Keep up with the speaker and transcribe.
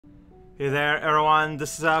Hey there, everyone.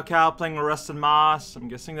 This is Cal playing Rusted Moss. I'm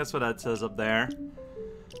guessing that's what that says up there.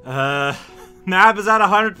 Map is at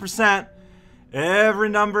 100%. Every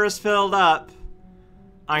number is filled up.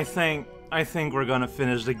 I think we're gonna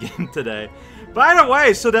finish the game today. By the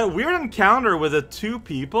way, so that weird encounter with the two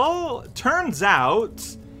people, turns out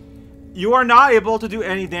you are not able to do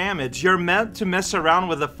any damage. You're meant to mess around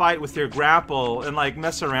with the fight with your grapple and like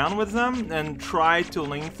mess around with them and try to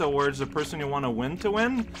lean towards the person you want to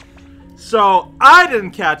win. So I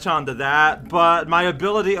didn't catch on to that, but my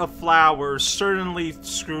ability of flowers certainly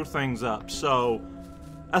screwed things up. So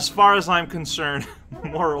as far as I'm concerned,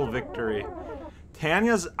 moral victory.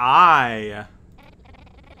 Tanya's eye.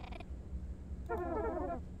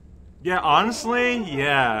 Yeah, honestly,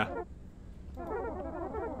 yeah.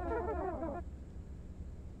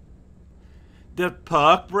 Did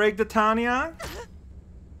Puck break the Tanya?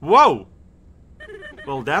 Whoa!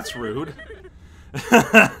 Well, that's rude.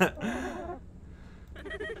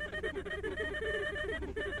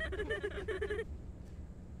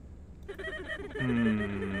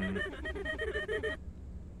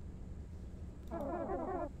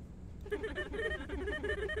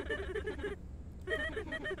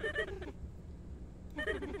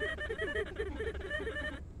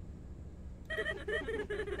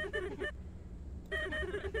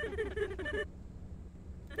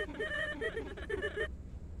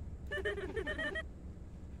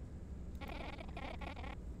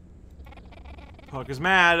 Puck is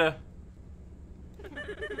mad.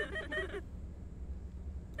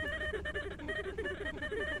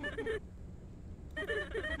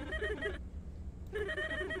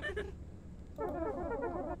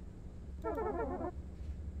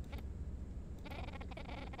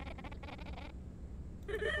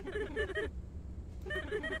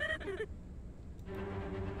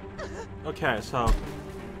 Okay, so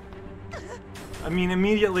I mean,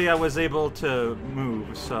 immediately I was able to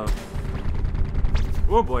move, so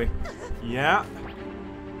oh boy. Yeah.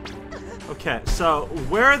 Okay, so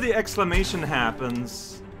where the exclamation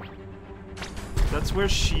happens, that's where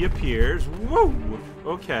she appears. Whoa!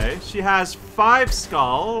 Okay, she has 5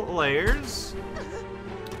 skull layers.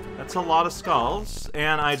 That's a lot of skulls.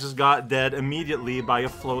 And I just got dead immediately by a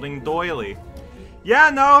floating doily. Yeah,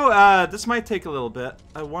 no, this might take a little bit.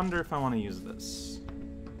 I wonder if I want to use this.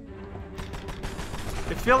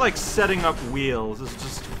 I feel like setting up wheels is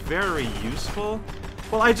just very useful.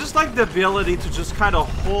 Well, I just like the ability to just kind of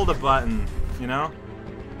hold a button, you know?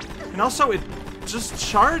 And also, it just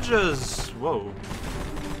charges... Whoa.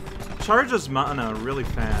 Charges mana really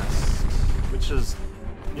fast, which is,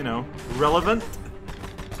 you know, relevant.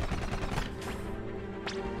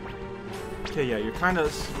 Okay, yeah, you're kind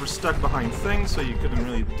of stuck behind things, so you couldn't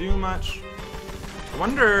really do much. I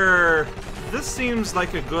wonder... This seems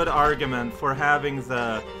like a good argument for having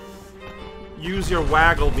the... Use your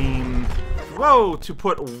waggle beam... Whoa! To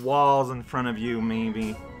put walls in front of you,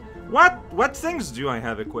 maybe. What things do I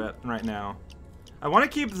have equipped right now? I want to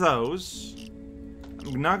keep those.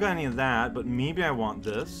 I'm not got any of that, but maybe I want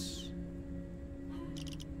this.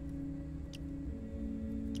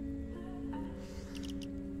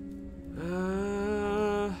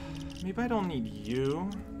 Maybe I don't need you.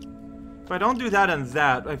 If I don't do that and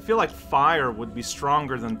that, I feel like fire would be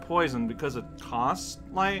stronger than poison because it costs,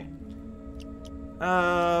 like...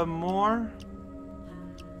 more?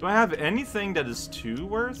 Do I have anything that is 2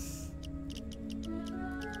 worth?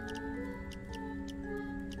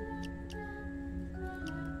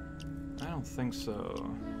 I don't think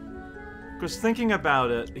so. Because thinking about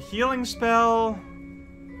it, a healing spell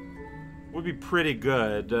would be pretty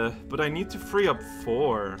good, but I need to free up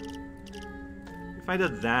 4. If I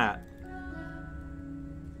did that...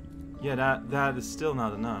 Yeah, that is still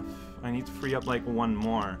not enough. I need to free up like 1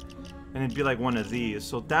 more. And it'd be like one of these,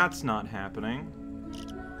 so that's not happening.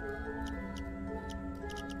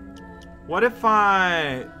 What if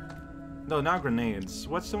I... No, not grenades.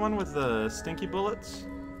 What's the one with the stinky bullets?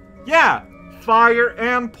 Yeah! Fire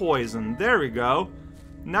and poison. There we go.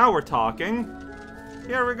 Now we're talking.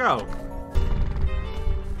 Here we go.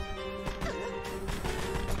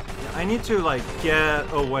 I need to, like,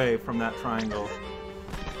 get away from that triangle.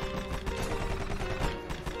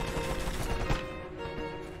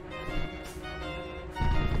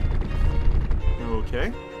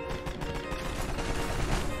 Okay.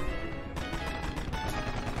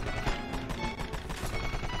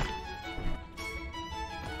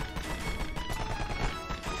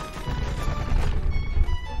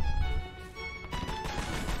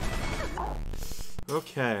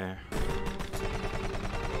 Okay.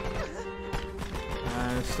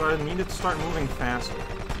 I needed to start moving faster.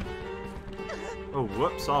 Oh,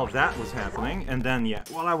 whoops, all of that was happening. And then, yeah,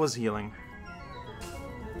 while I was healing.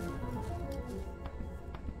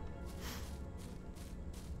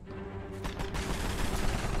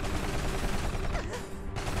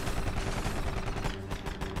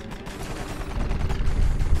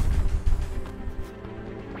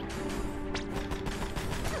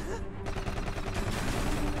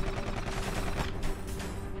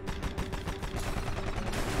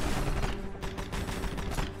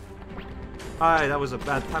 Hi, that was a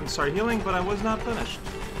bad time to start healing, but I was not finished.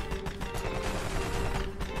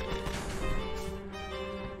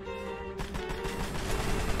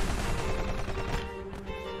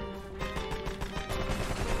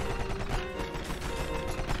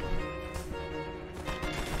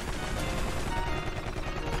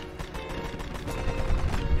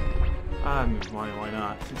 Why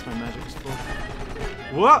not? Since my magic's full.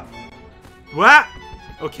 What? What?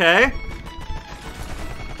 Okay.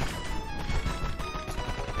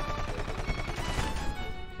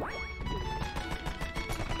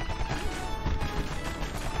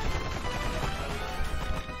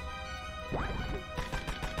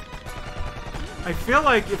 I feel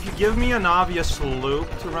like if you give me an obvious loop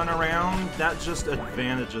to run around, that just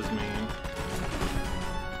advantages me.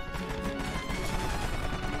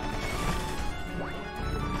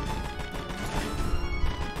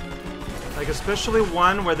 Like, especially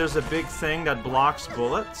one where there's a big thing that blocks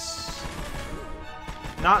bullets.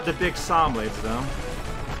 Not the big saw blades, though.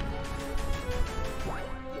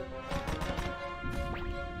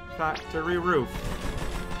 Factory roof.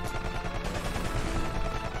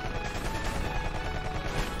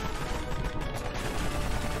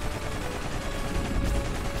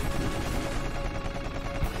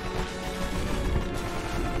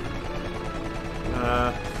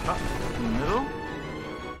 In the middle?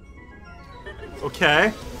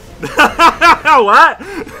 Okay. What?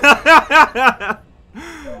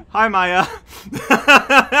 Hi, Maya.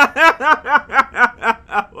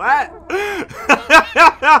 What?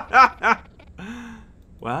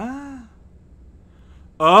 What?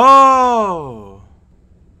 Oh.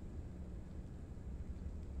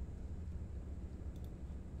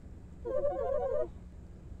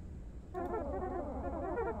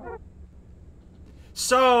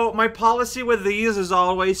 So, my policy with these is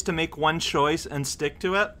always to make one choice and stick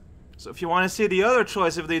to it. So if you want to see the other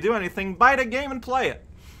choice, if they do anything, buy the game and play it.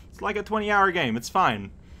 It's like a 20-hour game, it's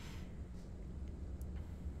fine.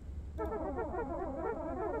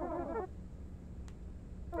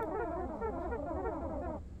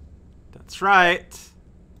 That's right.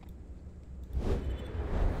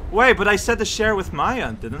 Wait, but I said to share with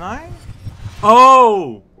Maya, didn't I?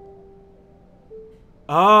 Oh!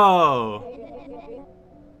 Oh!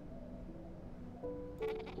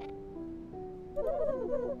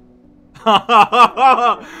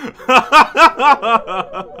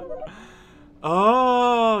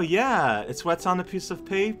 Oh, yeah. It's what's on a piece of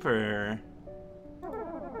paper.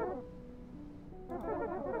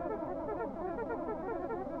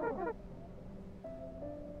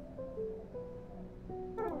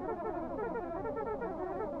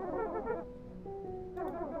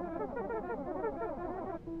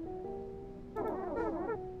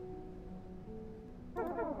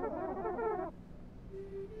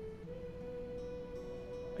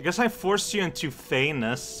 I guess I forced you into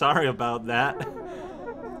fayness. Sorry about that.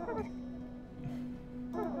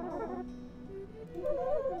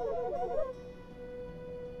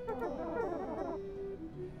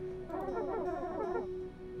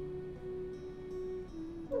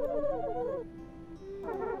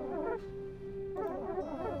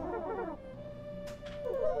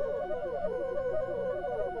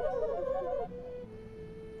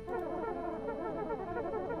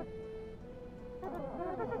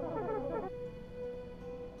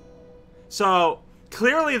 So,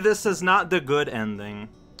 clearly this is not the good ending.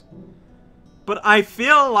 But I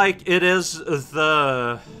feel like it is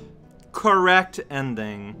the correct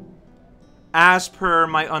ending, as per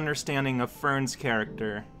my understanding of Fern's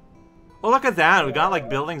character. Oh, look at that. We got, like,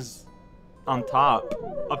 buildings on top,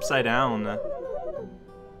 upside down.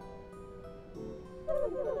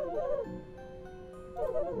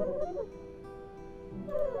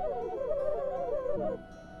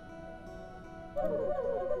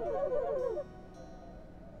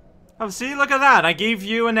 Oh, see, look at that. I gave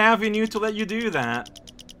you an avenue to let you do that.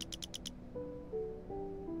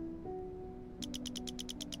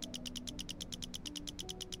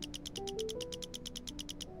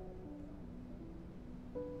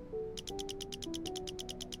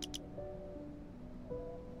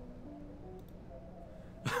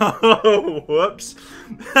 Oh, whoops.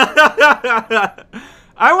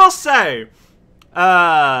 I will say,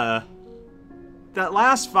 that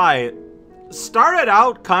last fight started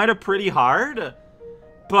out kind of pretty hard,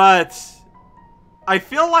 but I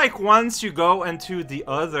feel like once you go into the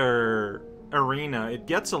other arena, it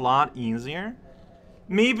gets a lot easier.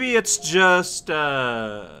 Maybe it's just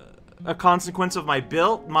a consequence of my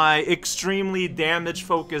build, my extremely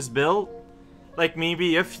damage-focused build. Like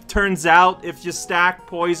maybe if turns out if you stack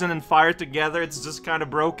poison and fire together, it's just kind of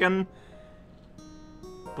broken.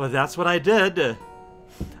 But that's what I did.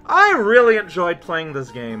 I really enjoyed playing this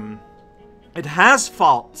game. It has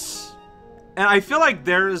faults. And I feel like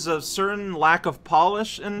there is a certain lack of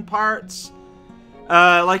polish in parts.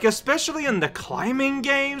 Like, especially in the climbing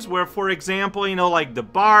games, where, for example, you know, like, the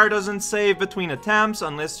bar doesn't save between attempts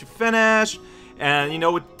unless you finish. And, you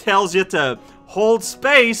know, it tells you to hold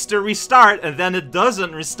space to restart, and then it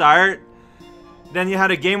doesn't restart. Then you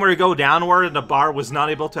had a game where you go downward and the bar was not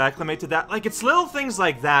able to acclimate to that. Like, it's little things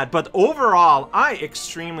like that, but overall, I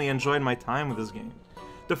extremely enjoyed my time with this game.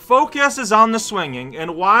 The focus is on the swinging,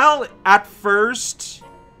 and while at first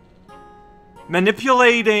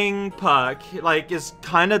manipulating Puck, like, is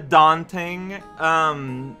kind of daunting,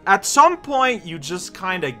 at some point you just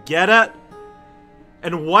kind of get it.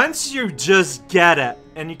 And once you just get it,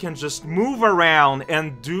 and you can just move around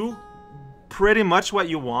and do pretty much what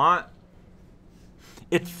you want,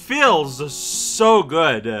 it feels so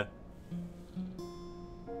good.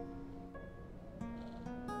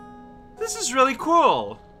 This is really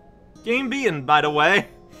cool. Game beaten, by the way.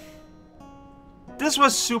 This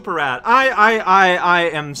was super rad. I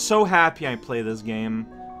am so happy I play this game.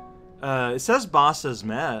 It says bosses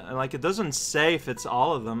met. Like, it doesn't say if it's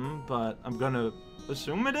all of them, but I'm gonna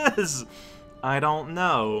assume it is. I don't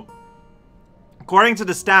know. According to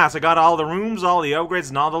the stats, I got all the rooms, all the upgrades,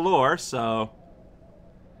 and all the lore, so...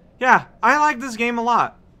 yeah, I like this game a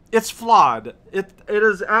lot. It's flawed. It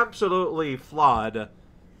is absolutely flawed.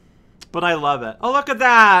 But I love it. Oh, look at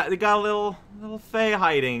that! They got a little Fae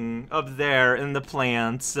hiding up there in the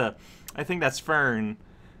plants. I think that's Fern.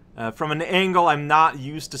 From an angle I'm not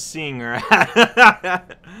used to seeing her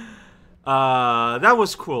at. That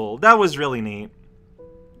was cool. That was really neat.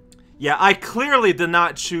 Yeah, I clearly did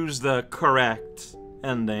not choose the correct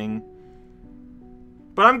ending.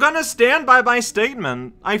 But I'm gonna stand by my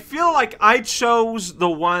statement. I feel like I chose the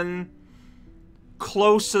one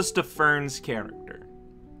closest to Fern's character.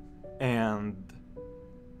 And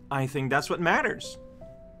I think that's what matters.